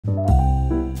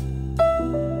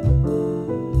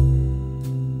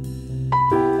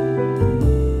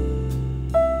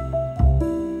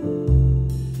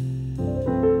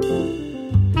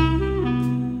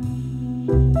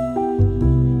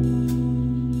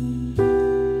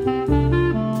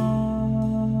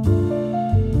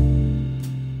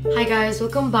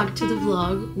guys, welcome back to the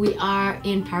vlog. We are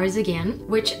in Paris again,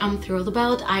 which I'm thrilled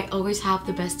about. I always have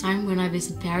the best time when I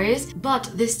visit Paris,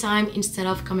 but this time instead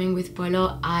of coming with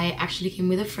Polo, I actually came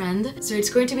with a friend. So it's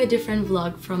going to be a different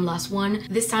vlog from last one.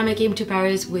 This time I came to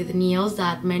Paris with Niels,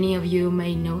 that many of you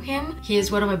may know him. He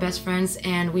is one of my best friends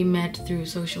and we met through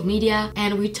social media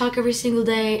and we talk every single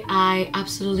day. I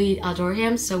absolutely adore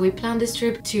him, so we planned this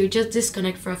trip to just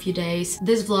disconnect for a few days.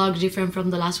 This vlog, different from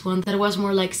the last one that was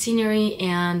more like scenery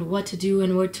and what to do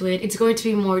and where to eat. It's going to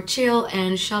be more chill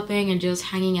and shopping and just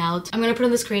hanging out. I'm gonna put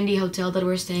on the screen the hotel that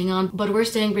we're staying on, but we're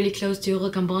staying really close to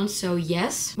Rocambon, so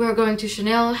yes. We're going to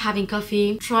Chanel, having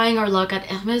coffee, trying our luck at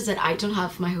Hermes that I don't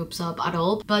have my hopes up at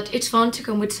all, but it's fun to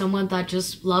come with someone that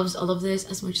just loves all of this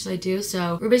as much as I do,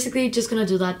 so we're basically just gonna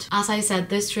do that. As I said,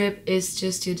 this trip is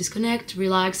just to disconnect,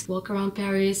 relax, walk around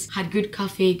Paris, had good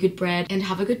coffee, good bread, and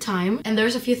have a good time. And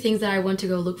there's a few things that I want to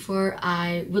go look for.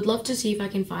 I would love to see if I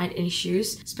can find any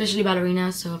shoes, especially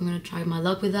ballerina, so I'm gonna try my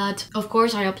luck with that. Of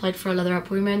course, I applied for a leather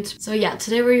appointment. So yeah,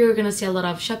 today we're gonna see a lot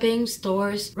of shopping,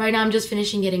 stores. Right now I'm just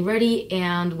finishing getting ready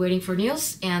and waiting for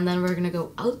Niels, and then we're gonna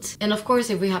go out. And of course,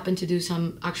 if we happen to do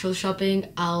some actual shopping,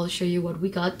 I'll show you what we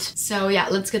got. So yeah,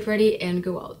 let's get ready and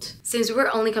go out. Since we're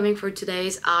only coming for 2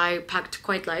 days, I packed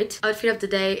quite light. Outfit of the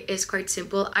day is quite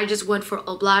simple. I just went for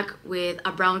all black with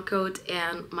a brown coat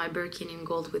and my Birkin in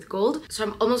gold with gold. So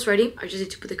I'm almost ready. I just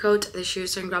need to put the coat, the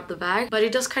shoes, and grab the bag. But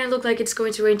it does kind of look like it's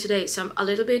going to rain today, so I'm a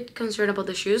little bit concerned about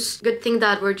the shoes. Good thing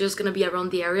that we're just gonna be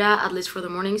around the area, at least for the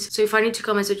mornings. So if I need to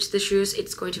come and switch the shoes,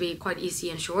 it's going to be quite easy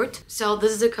and short. So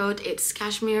this is the coat. It's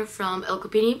cashmere from El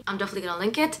Copini. I'm definitely gonna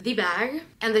link it. The bag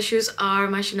and the shoes are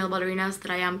my Chanel ballerinas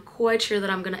that I am quite sure that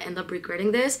I'm gonna end up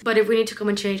regretting this. But if we need to come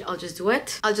and change, I'll just do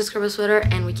it. I'll just grab a sweater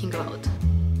and we can go out.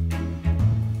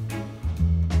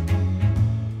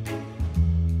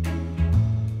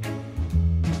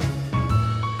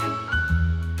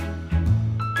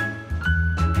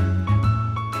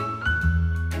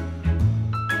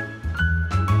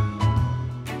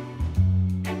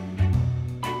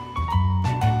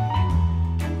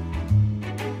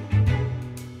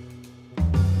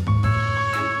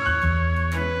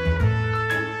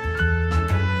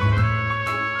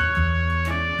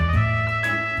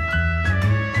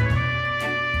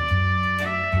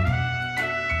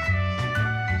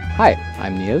 Hi,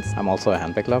 I'm Niels. I'm also a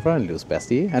handbag lover and loose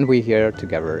bestie, and we're here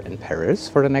together in Paris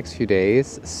for the next few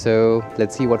days, so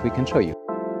let's see what we can show you.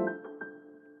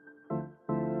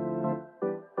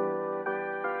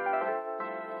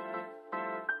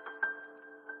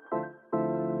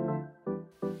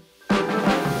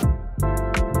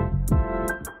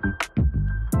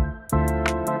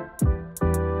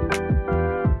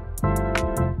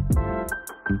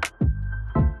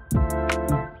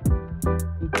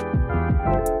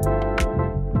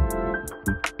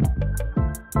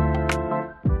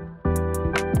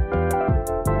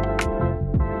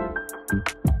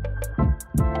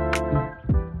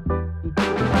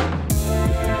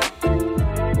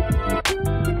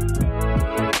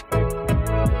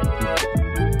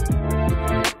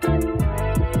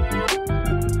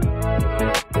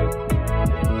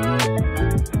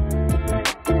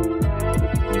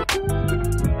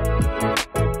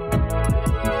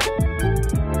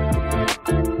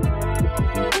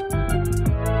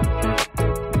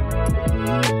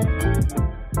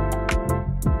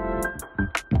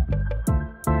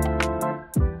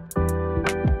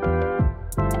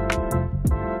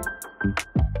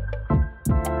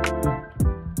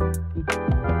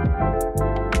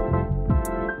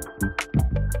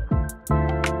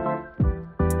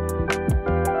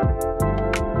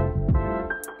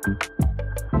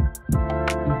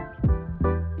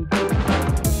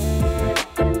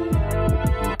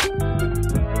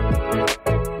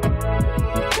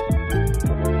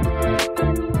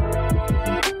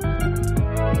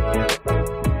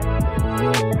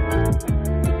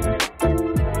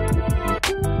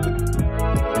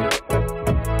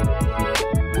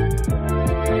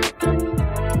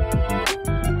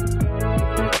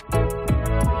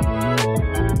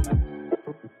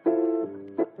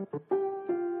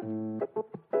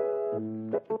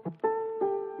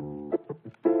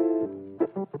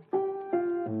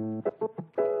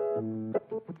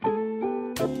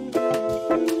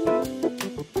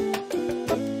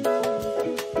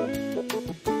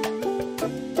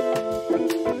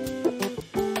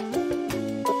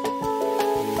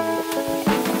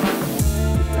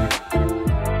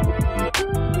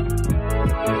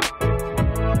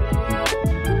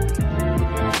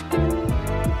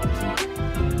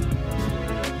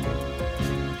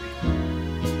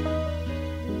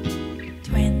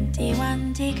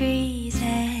 degrees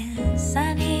and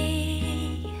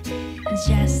sunny,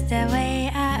 just the way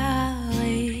I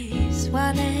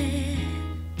전에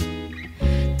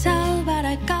더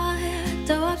바랄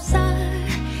것도 없어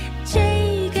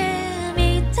지금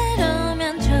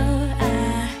이대로면 좋아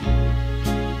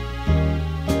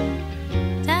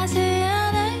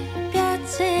따스한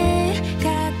햇볕이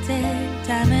가득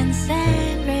담은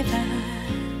Sand River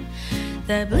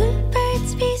The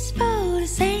bluebirds peaceful to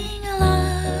sing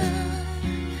along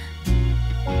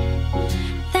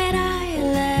that I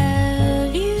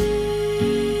love you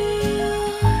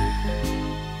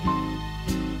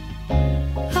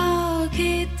Oh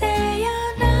그대여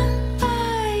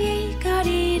나와 이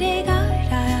거리를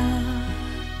걸어요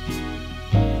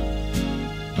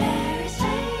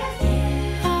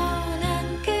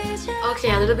난 그저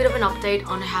Okay, a little bit of an update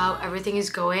on how everything is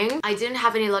going. I didn't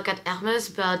have any luck at Hermes,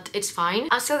 but it's fine.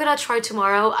 I'm still gonna try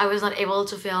tomorrow. I was not able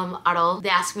to film at all. They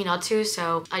asked me not to,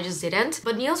 so I just didn't.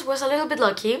 But Niels was a little bit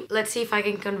lucky. Let's see if I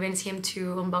can convince him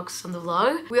to unbox on the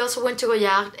vlog. We also went to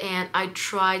Goyard and I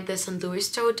tried the St. Louis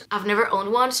tote. I've never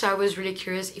owned one, so I was really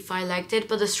curious if I liked it,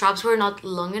 but the straps were not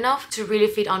long enough to really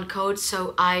fit on coats,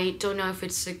 so I don't know if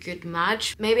it's a good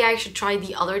match. Maybe I should try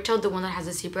the other tote, the one that has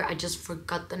a zipper. I just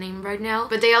forgot the name right now.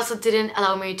 But they also didn't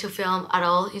allow me to film at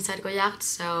all inside Goyard,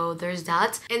 so there's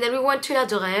that. And then we went to La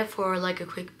Dorée for like a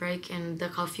quick break and the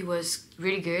coffee was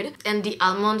really good. And the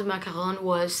almond macaron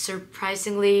was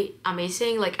surprisingly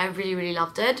amazing. Like I really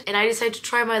loved it. And I decided to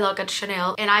try my luck at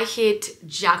Chanel and I hit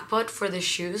jackpot for the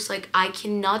shoes. Like I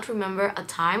cannot remember a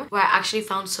time where I actually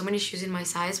found so many shoes in my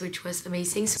size, which was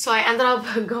amazing. So I ended up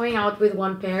going out with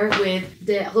one pair with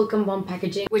the Rocambole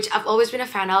packaging, which I've always been a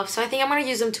fan of. So I think I'm gonna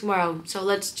use them tomorrow. So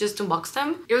let's just unbox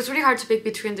them. It was really hard to pick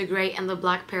between the gray and the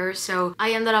black pair, so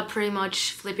I ended up pretty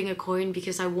much flipping a coin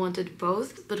because I wanted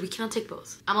both, but we cannot take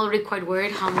both. I'm already quite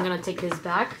worried how I'm gonna take this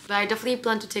back, but I definitely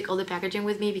plan to take all the packaging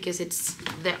with me because it's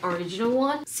the original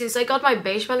one. Since I got my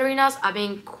beige ballerinas, I've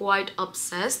been quite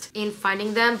obsessed in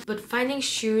finding them, but finding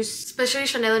shoes, especially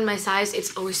Chanel in my size,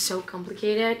 it's always so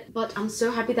complicated. But I'm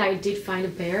so happy that I did find a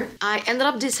pair. I ended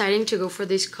up deciding to go for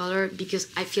this color because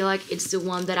I feel like it's the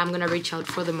one that I'm gonna reach out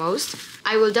for the most.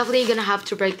 I will definitely gonna have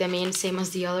to break them in, same as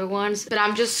the other ones, but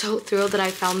I'm just so thrilled that I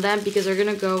found them because they're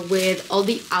gonna go with all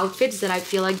the outfits that I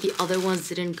feel like the other ones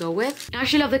didn't go with. I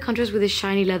actually love the contrast with the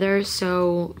shiny leather,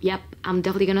 so yep, I'm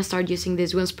definitely gonna start using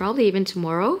these ones probably even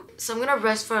tomorrow. So I'm gonna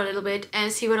rest for a little bit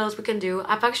and see what else we can do.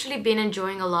 I've actually been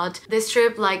enjoying a lot this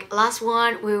trip. Like last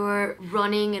one we were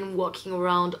running and walking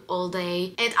around all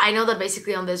day, and I know that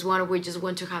basically on this one we just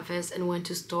went to cafes and went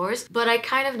to stores, but I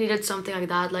kind of needed something like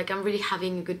that. Like I'm really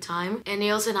having a good time, and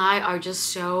Niels and I are just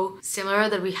so similar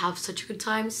that we have such good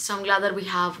times. So I'm glad that we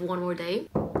have one more day.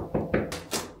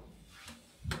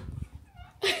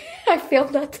 I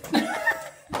filmed that.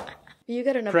 You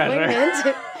got an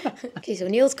appointment. Okay, so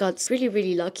Niels got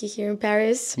really lucky here in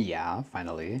Paris. Yeah,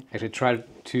 finally. Actually tried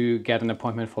to get an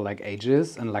appointment for like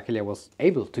ages, and luckily I was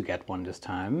able to get one this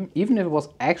time, even if it was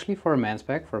actually for a men's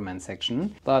bag, for a men's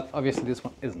section. But obviously this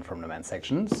one isn't from the men's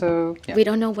section, so yeah. We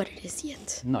don't know what it is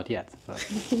yet. Not yet, but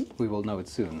we will know it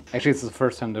soon. Actually, it's the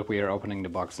first time that we are opening the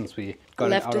box since we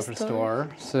got it out of the store.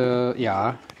 So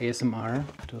yeah, ASMR,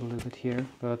 do a little bit here,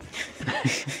 but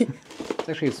it's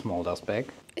actually a small dust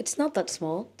bag. It's not that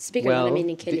small. It's bigger than a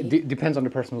mini kitty. Depends on the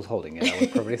person who's holding it, I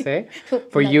would probably say.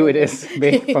 For you it is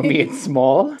big, for me it's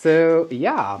small. So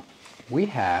yeah, we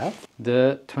have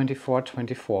the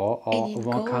 2424 or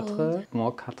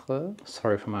 24.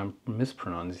 Sorry for my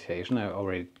mispronunciation. I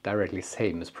already directly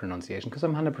say mispronunciation because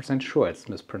I'm 100% sure it's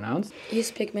mispronounced. You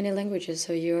speak many languages,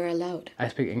 so you're allowed. I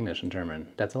speak English and German,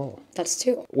 that's all. That's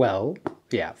two. Well,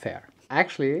 yeah, fair.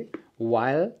 Actually,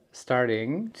 while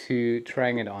starting to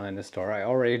trying it on in the store, I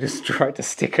already destroyed the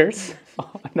stickers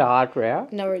on the hardware.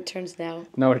 No returns now.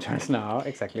 No returns now,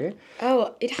 exactly.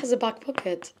 Oh, it has a back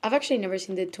pocket. I've actually never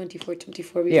seen the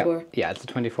 2424 before. Yeah, it's a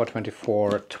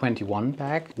 24-24-21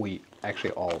 bag. We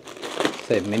actually all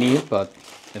say mini, but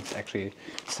it's actually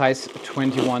size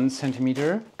 21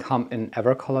 centimeter. Come in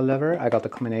Evercolor leather. I got the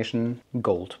combination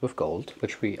gold with gold,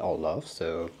 which we all love,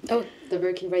 so... Oh, the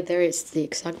Birkin right there is the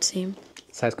exact same.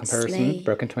 Size comparison,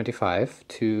 Birkin 25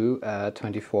 to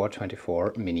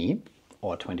 24-24 mini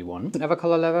or 21.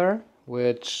 Evercolor leather,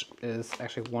 which is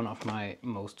actually one of my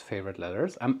most favorite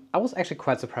leathers. I was actually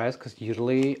quite surprised because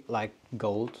usually like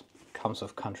gold comes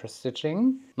with contrast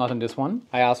stitching. Not in this one.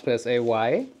 I asked PSA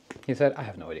why. He said, I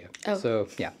have no idea. Oh. So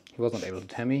yeah, he wasn't able to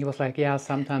tell me. He was like, yeah,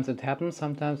 sometimes it happens,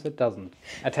 sometimes it doesn't.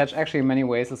 Attach actually in many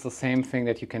ways is the same thing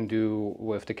that you can do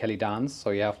with the Kelly Dance. So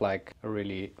you have like a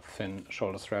really thin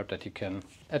shoulder strap that you can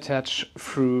attach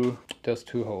through those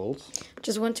two holes.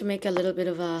 Just want to make a little bit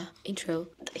of a intro.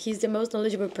 He's the most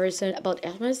knowledgeable person about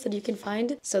Hermes that you can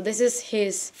find. So this is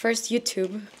his first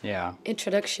YouTube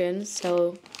introduction.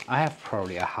 So I have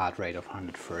probably a heart rate of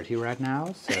 130 right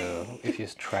now. So if you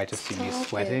try to see me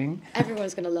sweating,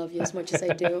 everyone's gonna love you as much as I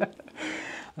do.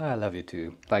 I love you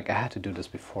too. Like, I had to do this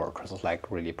before because it's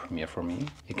like really a premiere for me.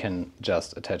 You can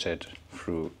just attach it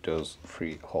through those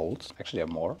 3 holes. Actually, there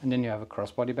are more. And then you have a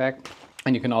crossbody bag.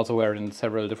 And you can also wear it in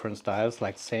several different styles,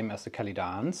 like same as the Kelly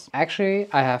Dance. Actually,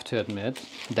 I have to admit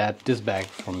that this bag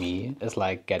for me is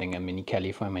like getting a mini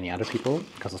Kelly for many other people,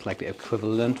 because it's like the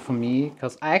equivalent for me.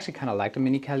 Because I actually kind of like the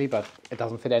mini Kelly, but it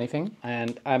doesn't fit anything.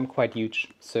 And I'm quite huge.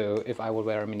 So if I would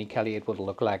wear a mini Kelly, it would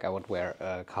look like I would wear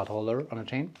a card holder on a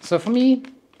chain. So for me,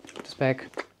 this bag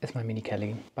is my mini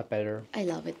Kelly, but better. I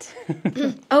love it.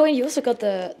 Oh, and you also got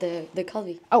the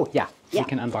Calvi. Oh, yeah. You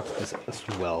can unbox this as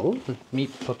well. Let me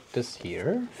put this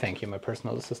here. Thank you, my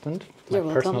personal assistant. You're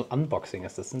my welcome. Personal unboxing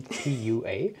assistant,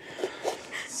 PUA.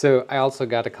 So I also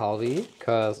got a Calvi,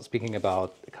 because speaking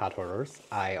about card holders,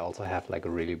 I also have like a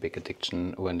really big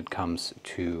addiction when it comes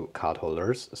to card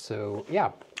holders. So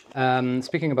yeah.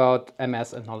 Speaking about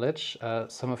MS and knowledge,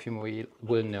 some of you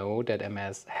will know that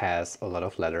MS has a lot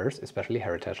of letters, especially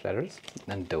heritage letters,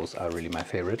 and those are really my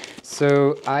favorite.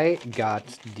 So I got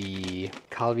the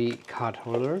Calvi card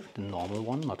holder, the normal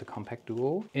one, not the compact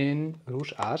duo, in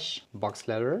Rouge Ash box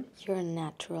leather. You're a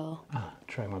natural.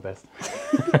 Trying my best.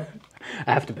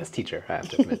 I have the best teacher, I have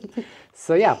to admit.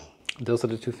 So yeah, those are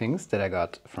the 2 things that I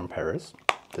got from Paris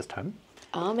this time.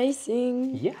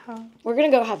 Amazing. Yeah. We're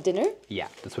gonna go have dinner. Yeah,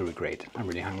 this will be great. I'm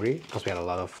really hungry because we had a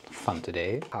lot of fun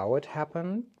today. How it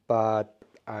happened, but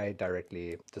I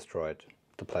directly destroyed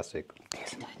the plastic.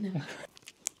 I know.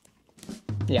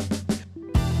 Yeah.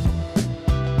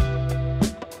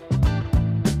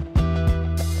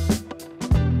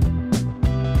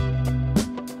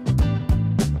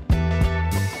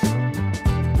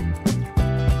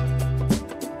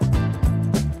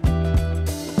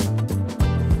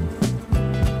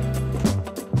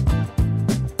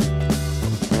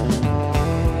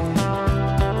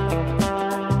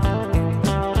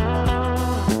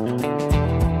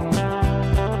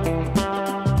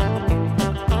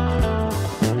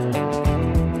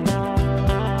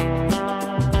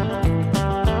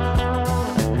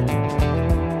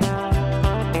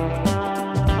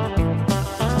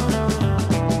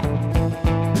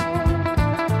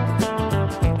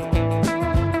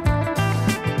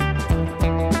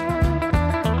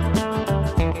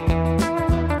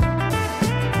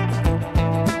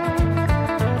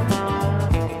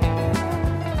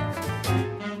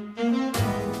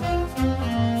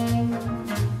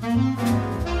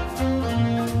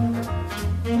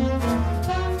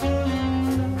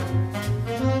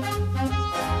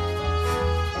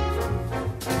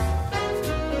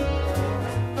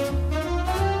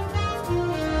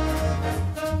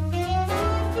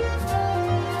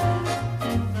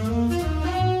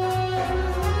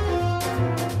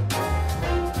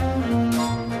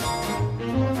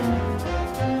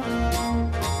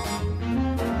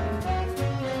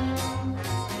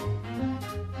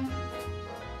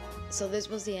 So this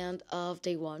was the end of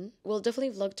day 1. We'll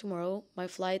definitely vlog tomorrow. My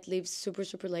flight leaves super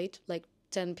late, like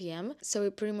 10 p.m. So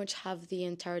we pretty much have the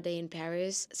entire day in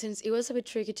Paris. Since it was a bit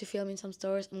tricky to film in some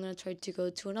stores, I'm gonna try to go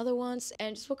to another ones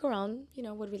and just walk around, you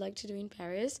know, what we like to do in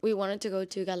Paris. We wanted to go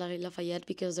to Galeries Lafayette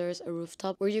because there's a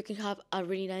rooftop where you can have a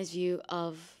really nice view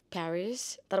of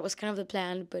Paris. That was kind of the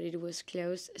plan, but it was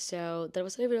closed, so that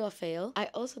was a little bit of a fail. I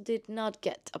also did not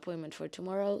get appointment for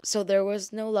tomorrow, so there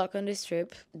was no luck on this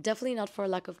trip. Definitely not for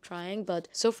lack of trying, but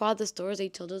so far the stores, they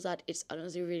told us that it's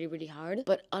honestly really hard.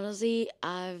 But honestly,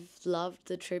 I've loved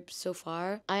the trip so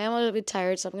far. I am a little bit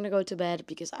tired, so I'm gonna go to bed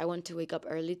because I want to wake up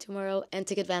early tomorrow and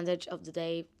take advantage of the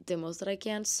day the most that I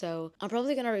can. So I'm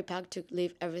probably gonna repack to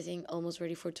leave everything almost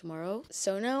ready for tomorrow.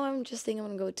 So now I'm just thinking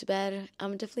I'm gonna go to bed.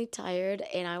 I'm definitely tired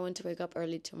and I want to wake up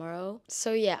early tomorrow.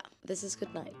 So yeah, this is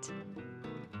good night.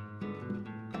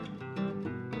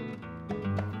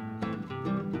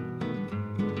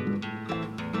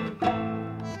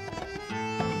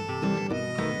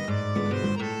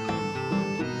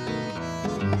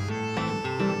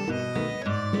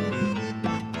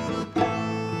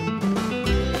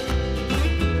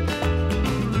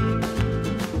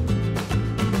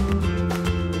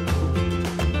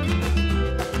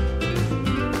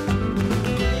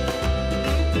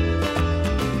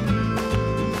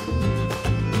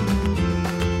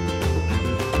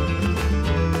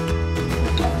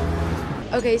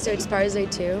 Okay, so it's Paris day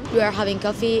 2. We are having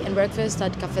coffee and breakfast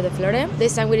at Café de Flore.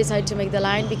 This time we decided to make the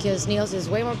line because Niels is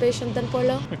way more patient than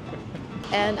Polo.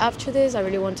 And after this, I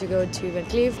really want to go to Van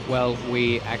Cleef. Well,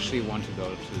 we actually want to go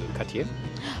to Cartier.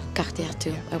 Cartier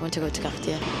too. I want to go to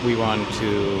Cartier. We want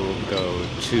to go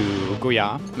to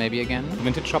Goya, maybe again.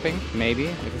 Vintage shopping, maybe,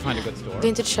 if we find a good store.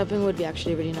 Vintage shopping would be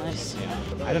actually really nice.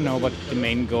 Yeah. I don't know, but the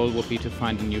main goal would be to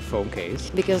find a new phone case.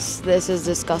 Because this is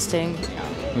disgusting.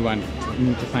 Yeah. We want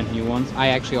to find new ones. I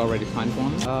actually already found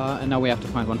one. And now we have to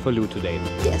find one for Lou today.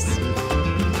 Yes.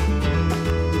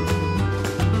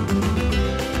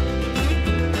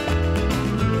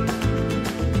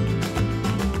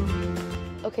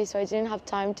 Okay, so I didn't have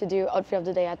time to do outfit of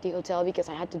the day at the hotel because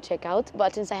I had to check out.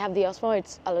 But since I have the Osmo,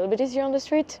 it's a little bit easier on the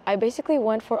street. I basically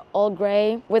went for all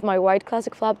gray with my white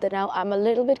classic flap that now I'm a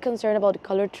little bit concerned about the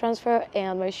color transfer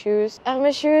and my shoes.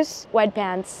 Hermes shoes, white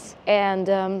pants, and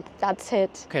that's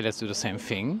it. Okay, let's do the same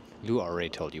thing. Lou already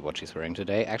told you what she's wearing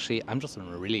today. Actually, I'm just in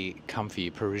a really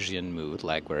comfy Parisian mood,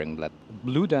 like wearing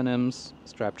blue denims,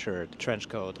 striped shirt, trench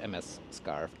coat, MS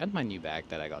scarf, and my new bag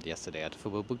that I got yesterday at the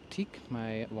Faubourg Boutique,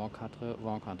 my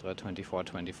Rencontre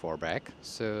 2424 bag.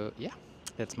 So yeah,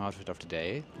 that's my outfit of the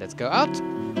day. Let's go out!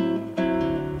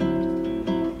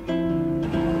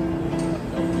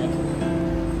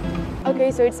 Okay,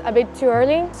 so it's a bit too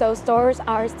early, so stores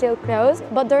are still closed,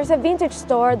 but there's a vintage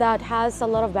store that has a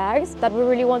lot of bags that we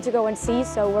really want to go and see,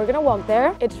 so we're gonna walk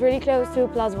there. It's really close to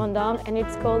Place Vendôme and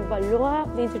it's called Valois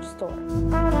Vintage Store.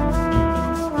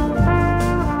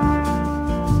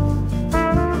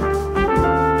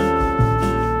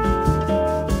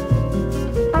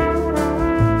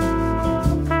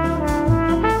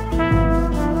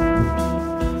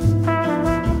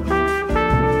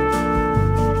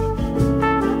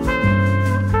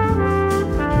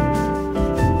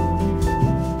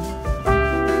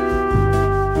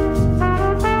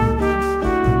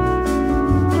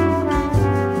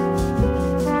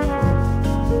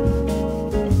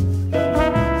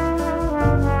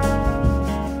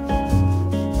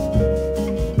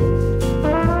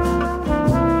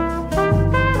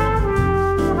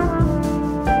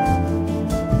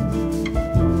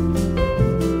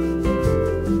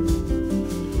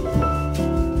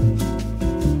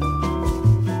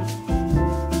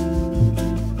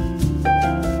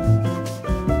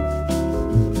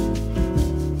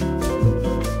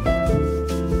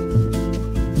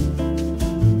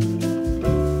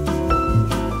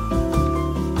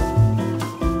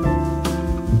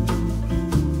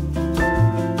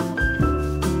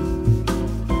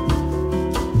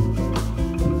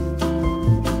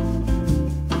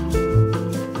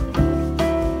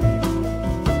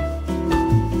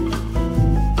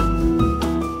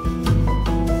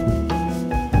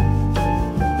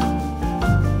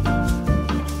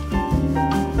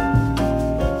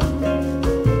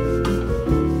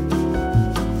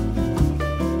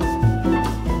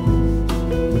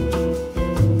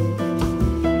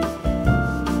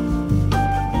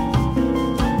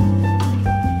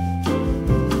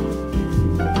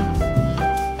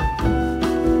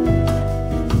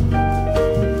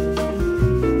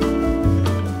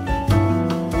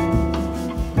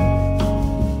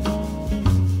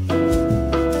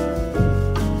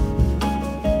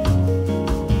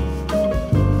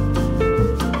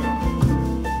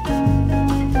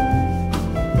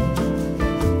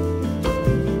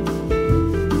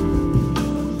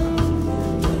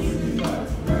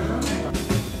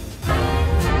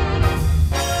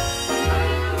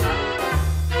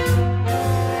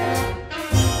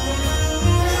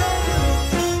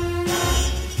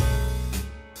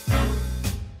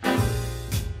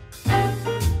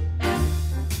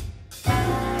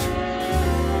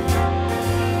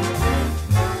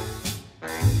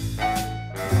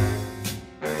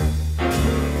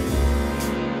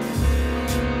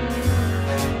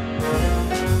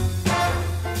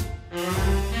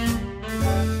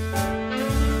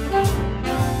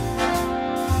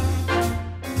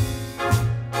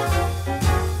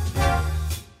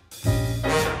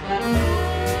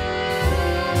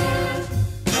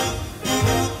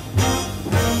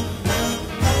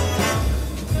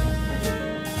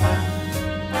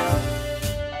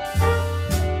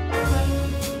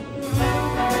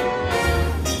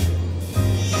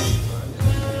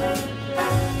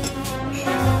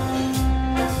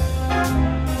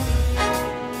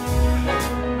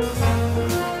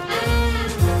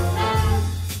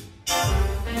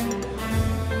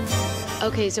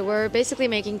 Okay, so we're basically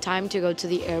making time to go to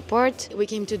the airport. We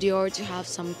came to Dior to have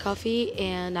some coffee,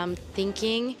 and I'm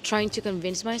trying to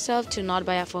convince myself to not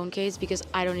buy a phone case because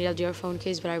I don't need a Dior phone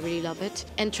case, but I really love it.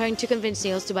 And trying to convince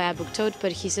Niels to buy a book tote,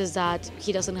 but he says that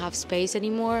he doesn't have space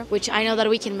anymore, which I know that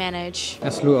we can manage.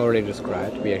 As Lou already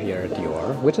described, we are here at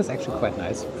Dior, which is actually quite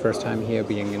nice. First time here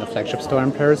being in a flagship store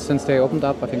in Paris since they opened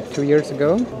up, I think 2 years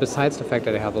ago. Besides the fact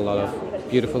that they have a lot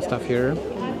of beautiful stuff here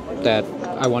that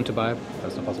I want to buy,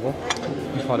 that's not possible.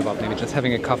 We thought about maybe just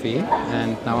having a coffee,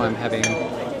 and now I'm having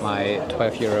my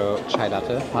 12 euro chai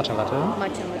latte, matcha latte.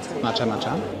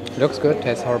 Matcha. Looks good,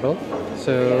 tastes horrible.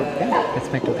 So yeah,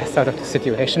 let's make the best out of the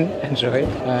situation, enjoy it.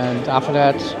 And after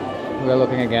that, we're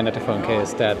looking again at the phone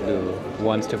case that Lou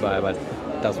wants to buy but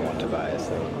doesn't want to buy.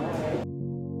 So